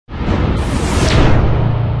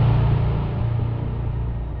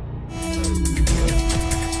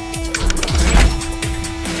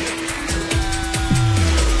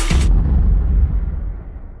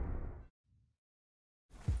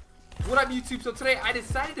YouTube? So today I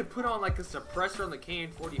decided to put on like a suppressor on the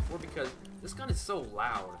KN-44 because this gun is so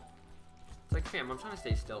loud. It's like, fam, I'm trying to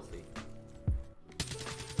stay stealthy.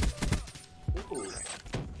 Ooh.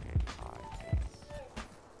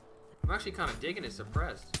 I'm actually kind of digging it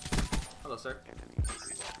suppressed. Hello, sir.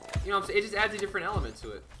 You know what I'm saying? It just adds a different element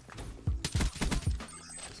to it.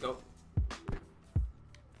 Let's go.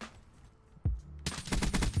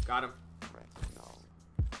 Got him.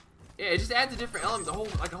 Yeah, it just adds a different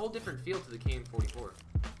element, like a whole different feel to the KN-44.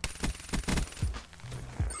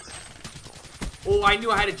 Oh, I knew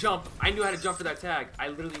I had to jump. I knew how to jump for that tag. I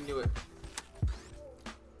literally knew it.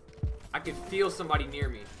 I could feel somebody near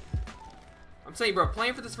me. I'm telling you, bro,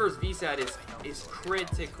 playing for this first VSAT is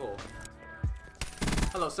critical.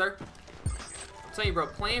 Hello, sir. I'm telling you, bro,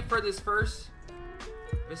 playing for this first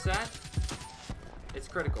VSAT, it's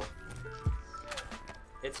critical.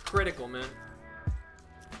 It's critical, man.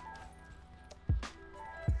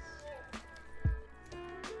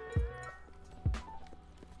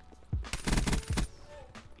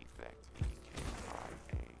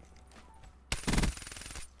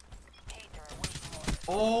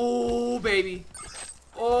 Oh, baby.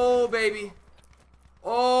 Oh, baby.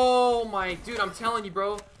 Oh, my. Dude, I'm telling you,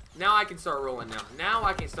 bro. Now I can start rolling now. Now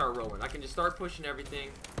I can start rolling. I can just start pushing everything.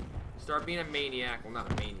 Start being a maniac. Well,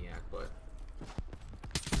 not a maniac, but...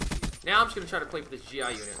 Now I'm just going to try to play for this GI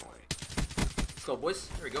unit. Let's go, boys.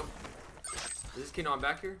 Here we go. Does this kid know I'm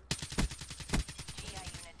back here?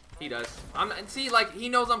 He does. See, like, he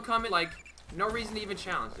knows I'm coming. Like, no reason to even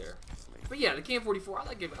challenge there. But yeah, the KN-44, I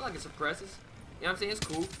like it. I like it suppresses. You know what I'm saying? It's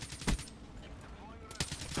cool.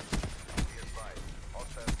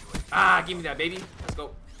 Ah, give me that, baby. Let's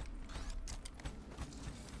go.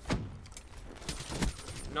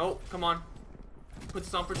 Nope, come on. Put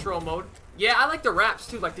this on patrol mode. Yeah, I like the wraps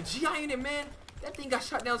too. Like the GI unit, man. That thing got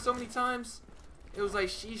shot down so many times. It was like,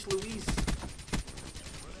 sheesh Louise.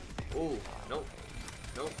 Oh, nope.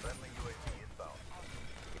 Nope.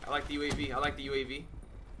 I like the UAV. I like the UAV.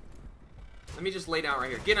 Let me just lay down right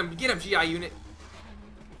here. Get him, GI unit.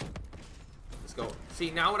 Let's go. See,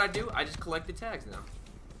 now what I do? I just collect the tags now.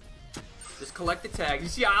 Just collect the tags. You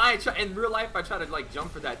see, in real life, I try to like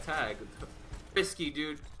jump for that tag. Risky,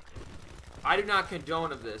 dude. I do not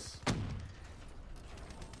condone of this.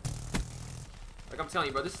 Like I'm telling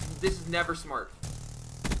you, bro, this is never smart.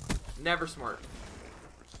 Never smart.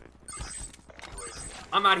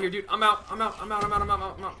 I'm out of here, dude. I'm out.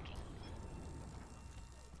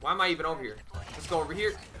 Why am I even over here? Let's go over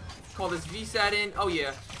here. Call this VSAT in. Oh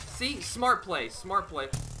yeah. See? Smart play. Smart play.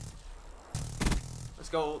 Let's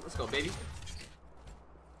go, baby.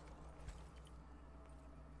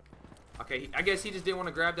 Okay, I guess he just didn't want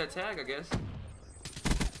to grab that tag, I guess.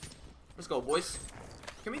 Let's go, boys.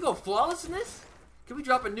 Can we go flawless in this? Can we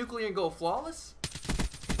drop a nuclear and go flawless?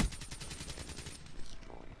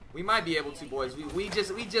 We might be able to, boys. We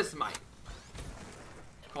just might.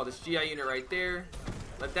 Call this GI unit right there.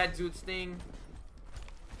 Let that do its thing.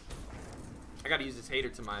 I gotta use this hater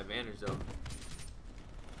to my advantage, though.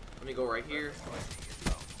 Let me go right here.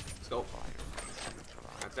 Let's go.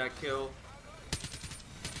 Got that kill.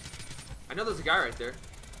 I know there's a guy right there.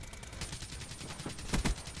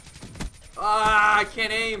 Ah, I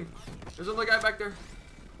can't aim. There's another guy back there.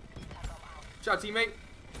 Shot, teammate.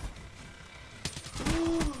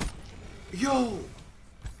 Yo!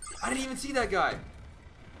 I didn't even see that guy.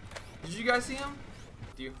 Did you guys see him?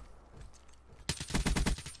 Do you?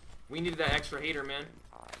 We needed that extra hater, man.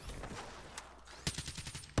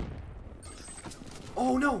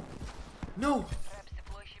 Oh, no! No!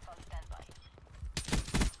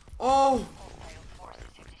 Oh!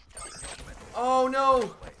 Oh,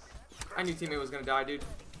 no! I knew teammate was gonna die, dude.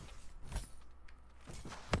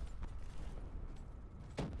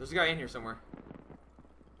 There's a guy in here somewhere.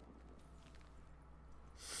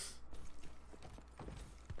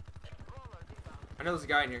 I know there's a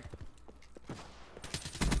guy in here.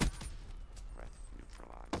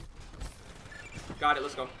 Got it,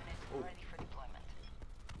 let's go. Ooh.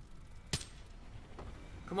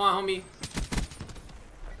 Come on, homie.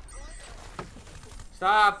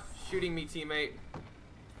 Stop shooting me, teammate.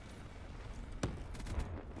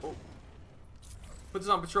 Oh. Put this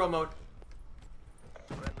on patrol mode.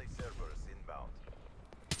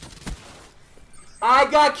 I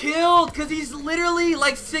got killed because he's literally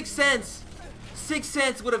like 6 cents. 6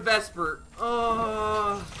 cents with a Vesper.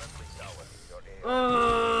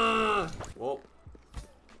 Whoa.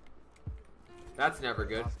 That's never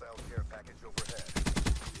good.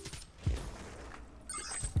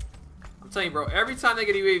 I'm telling you, bro, every time they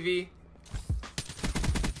get a UAV.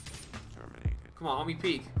 Come on, homie,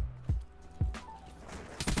 peek.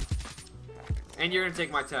 And you're gonna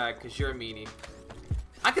take my tag because you're a meanie.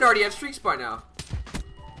 I could already have streaks by now.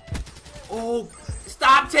 Oh,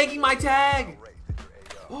 stop taking my tag!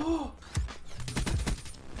 Oh,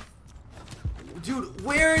 dude,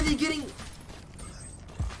 where are they getting?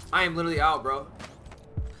 I am literally out, bro.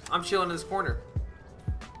 I'm chilling in this corner.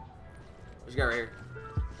 What you got right here?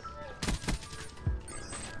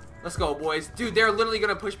 Let's go, boys. Dude, they're literally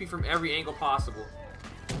gonna push me from every angle possible.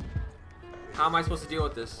 How am I supposed to deal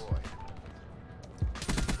with this?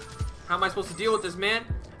 How am I supposed to deal with this, man?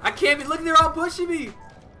 I can't be. Look, they're all pushing me.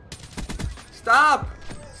 Stop.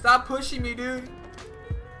 Stop pushing me, dude.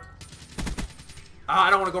 I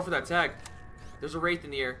don't want to go for that tag. There's a Wraith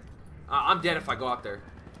in the air. I'm dead if I go out there.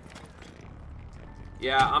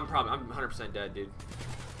 Yeah, I'm 100% dead, dude.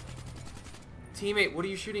 Teammate, what are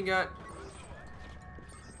you shooting at?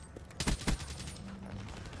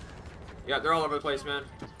 Yeah, they're all over the place, man.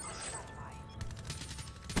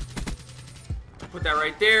 Put that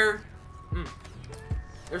right there.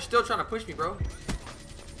 They're still trying to push me, bro.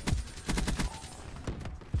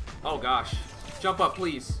 Oh, gosh. Jump up,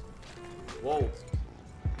 please. Whoa.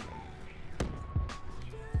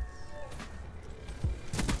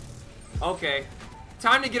 Okay.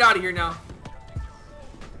 Time to get out of here now.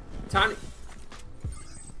 Time to...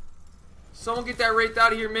 Someone get that Wraith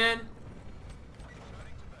out of here, man.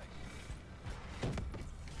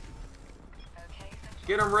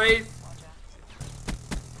 Get him, Wraith.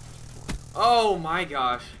 Oh my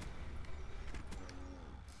gosh.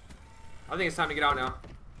 I think it's time to get out now.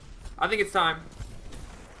 I think it's time.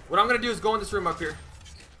 What I'm gonna do is go in this room up here.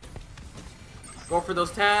 Go for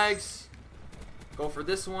those tags. Go for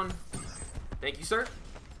this one. Thank you, sir.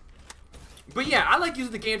 But yeah, I like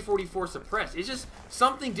using the GAN 44 suppress. It's just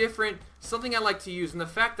something different, something I like to use, and the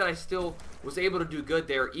fact that I still was able to do good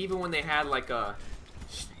there, even when they had like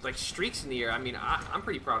streaks in the air. I mean, I'm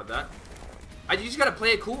pretty proud of that. You just gotta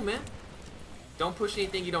play it cool, man. Don't push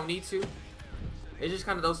anything you don't need to. It's just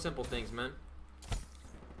kind of those simple things, man.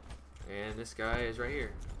 And this guy is right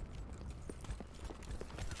here.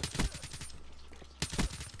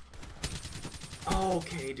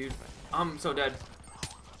 Okay, dude. I'm so dead.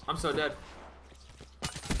 I'm so dead.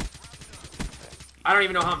 I don't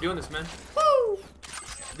even know how I'm doing this, man. Woo!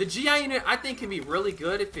 The GI unit, I think, can be really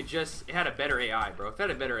good if it had a better AI, bro. If it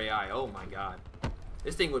had a better AI, oh my god.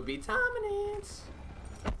 This thing would be dominant.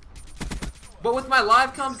 But with my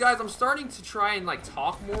live comms, guys, I'm starting to try and, like,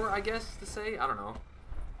 talk more, I guess, to say. I don't know.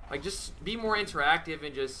 Like, just be more interactive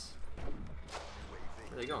and just...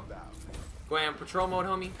 There you go. Go ahead and patrol mode,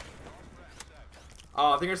 homie.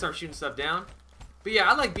 Oh, they're gonna start shooting stuff down. But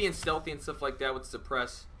yeah, I like being stealthy and stuff like that with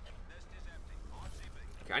suppress.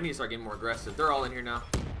 Okay, I need to start getting more aggressive. They're all in here now.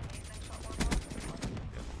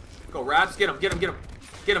 Go, Raps. Get him, get him, get him.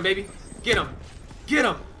 Get him, baby. Get him. Get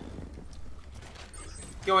him.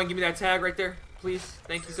 Go ahead and give me that tag right there, please.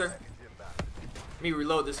 Thank you, sir. Let me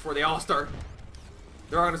reload this before they all start.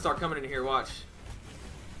 They're all gonna start coming in here, watch.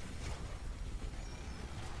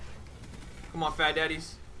 Come on, fat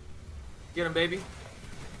daddies. Get him, baby.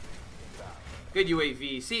 Good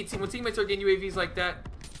UAV. See, when teammates are getting UAVs like that.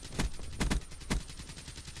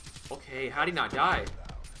 Okay, how'd he not die?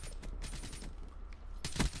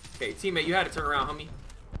 Okay, teammate, you had to turn around, homie.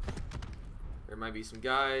 There might be some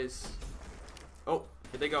guys. Oh,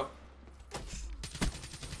 here they go.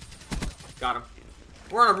 Got him.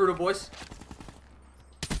 We're on a brutal, boys.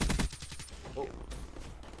 Oh.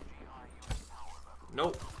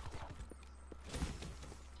 Nope.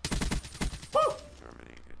 Woo!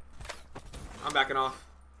 I'm backing off.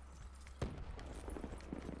 I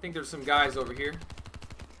think there's some guys over here.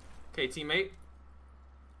 Okay, teammate.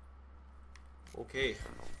 Okay.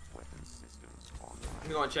 I'm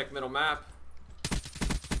gonna go and check middle map.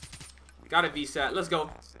 Got a VSAT. Let's go.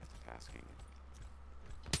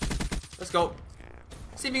 Let's go.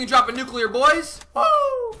 See if you can drop a nuclear, boys.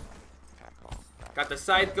 Woo! Got the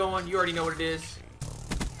scythe going. You already know what it is.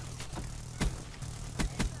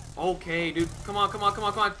 Okay, dude. Come on, come on, come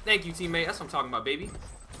on, come on. Thank you, teammate. That's what I'm talking about, baby.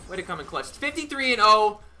 Way to come in clutch.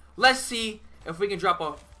 53-0. Let's see if we can drop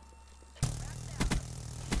a...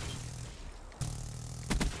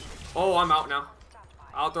 Oh, I'm out now.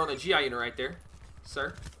 I'll throw in the GI unit right there,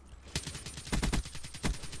 sir.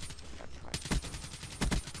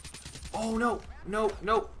 Oh, no. No,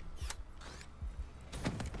 no.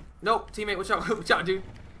 Nope, teammate. Watch out. Watch out, dude.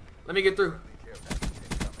 Let me get through.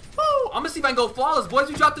 Woo! I'm gonna see if I can go flawless, boys.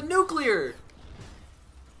 We dropped the nuclear.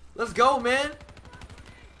 Let's go, man.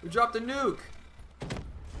 We dropped the nuke.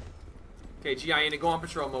 Okay, GI unit, go on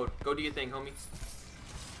patrol mode. Go do your thing, homie.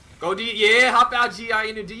 Go do yeah, hop out, GI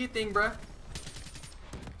unit. Do your thing, bruh.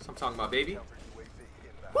 That's what I'm talking about, baby.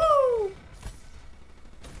 Woo!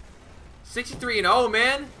 63-0,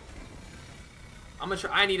 man. I'm gonna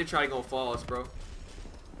try. I need to try to go flawless, bro.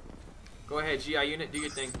 Go ahead, GI unit, do your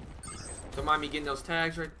thing. Don't mind me getting those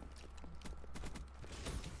tags right.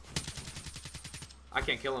 I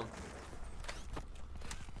can't kill him.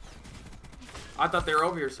 I thought they were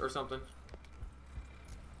over here or something.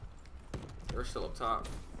 They're still up top.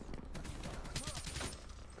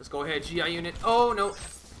 Let's go ahead, GI unit. Oh, no.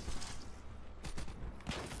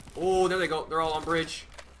 Oh, there they go. They're all on bridge.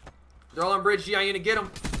 They're all on bridge. GI unit, get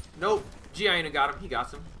him. Nope. GI unit got him. He got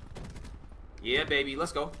some. Yeah, baby.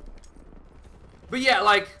 Let's go. But yeah,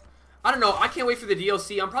 like, I don't know. I can't wait for the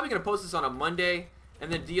DLC. I'm probably going to post this on a Monday.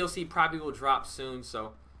 And then DLC probably will drop soon.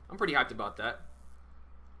 So I'm pretty hyped about that.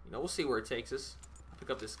 You know, we'll see where it takes us. I'll pick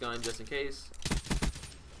up this gun just in case.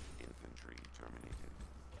 Infantry terminated.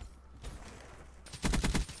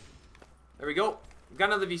 There we go. Got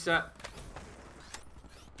another VSAT.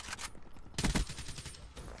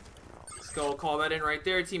 Let's go call that in right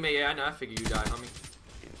there, teammate. Yeah, I know. I figured you died, homie.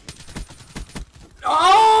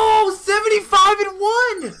 Oh,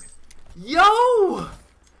 75-1! Yo!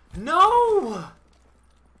 No!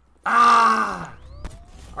 Ah!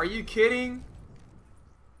 Are you kidding?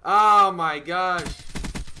 Oh my gosh.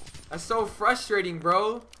 That's so frustrating,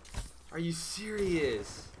 bro. Are you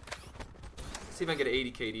serious? Let's see if I can get an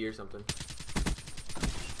 80 KD or something.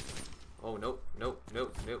 Oh, nope, nope,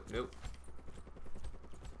 nope, nope, nope.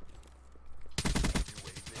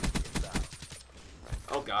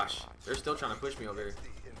 Oh gosh, they're still trying to push me over here.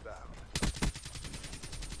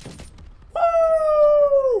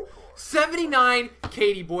 Woo! 79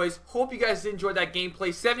 KD, boys. Hope you guys enjoyed that gameplay.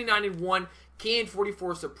 79-1.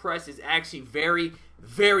 KN44 Suppressed is actually very,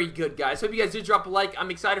 very good, guys. Hope you guys did drop a like.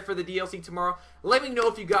 I'm excited for the DLC tomorrow. Let me know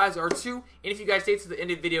if you guys are too. And if you guys stay to the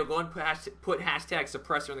end of the video, go and put hashtag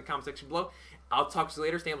Suppressor in the comment section below. I'll talk to you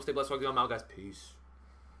later. Stay humble, stay blessed. I'm out, guys. Peace.